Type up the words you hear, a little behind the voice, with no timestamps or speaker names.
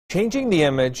Changing the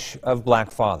image of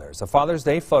black fathers. A Father's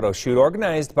Day photo shoot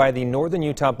organized by the Northern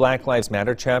Utah Black Lives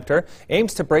Matter chapter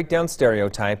aims to break down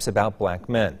stereotypes about black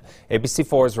men.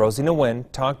 ABC4's Rosie Nguyen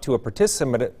talked to a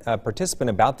participant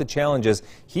about the challenges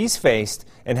he's faced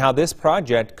and how this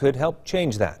project could help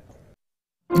change that.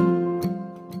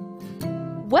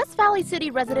 West Valley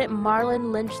City resident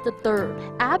Marlon Lynch III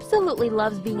absolutely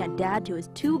loves being a dad to his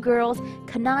two girls,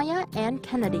 Kanaya and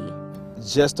Kennedy.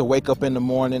 Just to wake up in the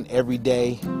morning every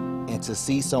day and to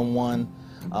see someone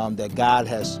that God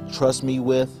has trusted me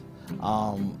with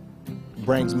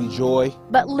brings me joy.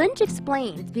 But Lynch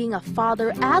explains being a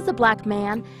father as a black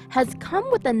man has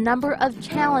come with a number of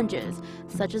challenges,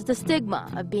 such as the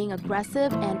stigma of being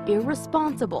aggressive and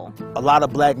irresponsible. A lot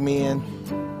of black men,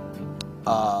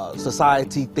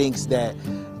 society thinks that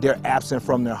they're absent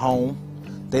from their home.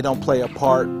 They don't play a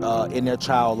part in their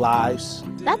child's lives.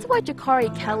 That's why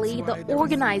Jakari Kelly, the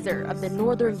organizer of the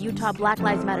Northern Utah Black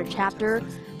Lives Matter chapter,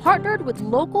 partnered with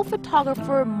local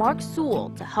photographer Mark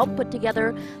Sewell to help put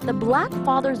together the Black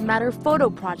Fathers Matter photo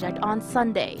project on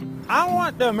Sunday. I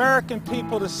want the American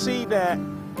people to see that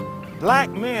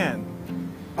black men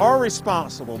are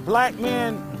responsible. Black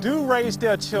men do raise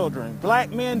their children. Black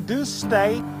men do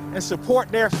stay and support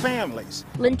their families.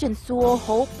 Lynch and Sewell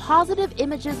hope positive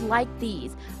images like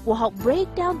these will help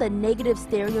break down the negative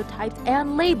stereotypes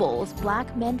and labels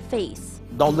black men face.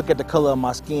 Don't look at the color of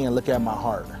my skin, look at my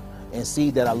heart and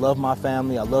see that I love my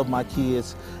family, I love my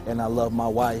kids, and I love my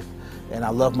wife, and I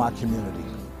love my community.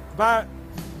 By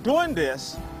doing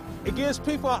this, it gives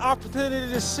people an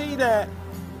opportunity to see that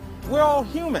we're all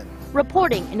human.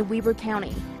 Reporting in Weber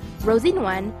County, Rosie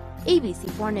Nguyen,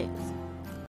 ABC4 News.